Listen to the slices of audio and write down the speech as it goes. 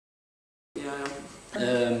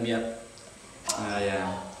Yeah.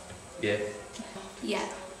 Yeah. Yeah. Yeah.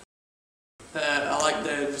 I like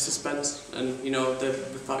the suspense and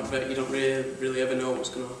the fact that you don't really ever know what's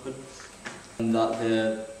going to happen. And that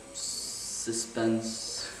they're suspenseful.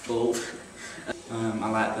 I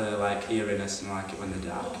like the eeriness and I like it when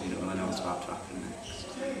they're dark and you don't really know what's about to happen next.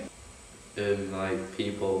 Like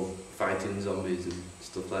people fighting zombies and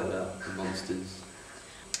stuff like that, and monsters.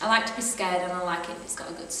 I like to be scared and I like it if it's got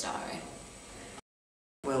a good story.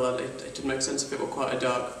 Well, it did make sense if it were quite a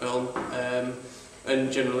dark film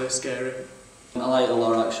and generally scary. I like a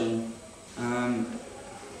lot of action.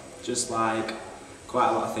 Just like quite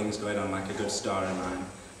a lot of things going on, like a good storyline,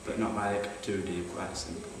 but not like too deep, quite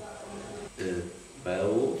simple.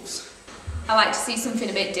 Werewolves. I like to see something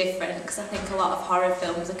a bit different because I think a lot of horror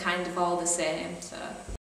films are kind of all the same, so...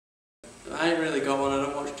 I ain't really got one, I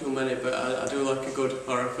don't watch too many, but I do like a good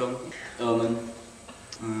horror film. Omen.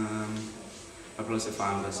 I'd probably say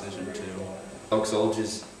Final Destination 2. Dog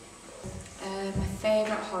Soldiers. My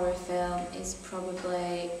favourite horror film is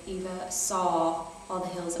probably either Saw or The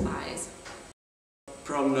Hills of Eyes.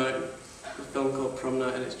 Prom Night. A film called Prom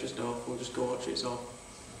Night and it's just awful, just go watch it, it's awful.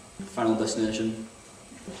 Final Destination.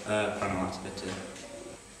 Paranormal Activity.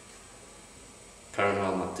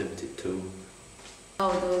 Paranormal Activity 2.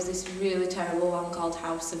 Oh, there was this really terrible one called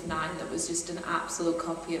House of Nine that was just an absolute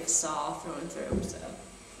copy of Saw through and through, so...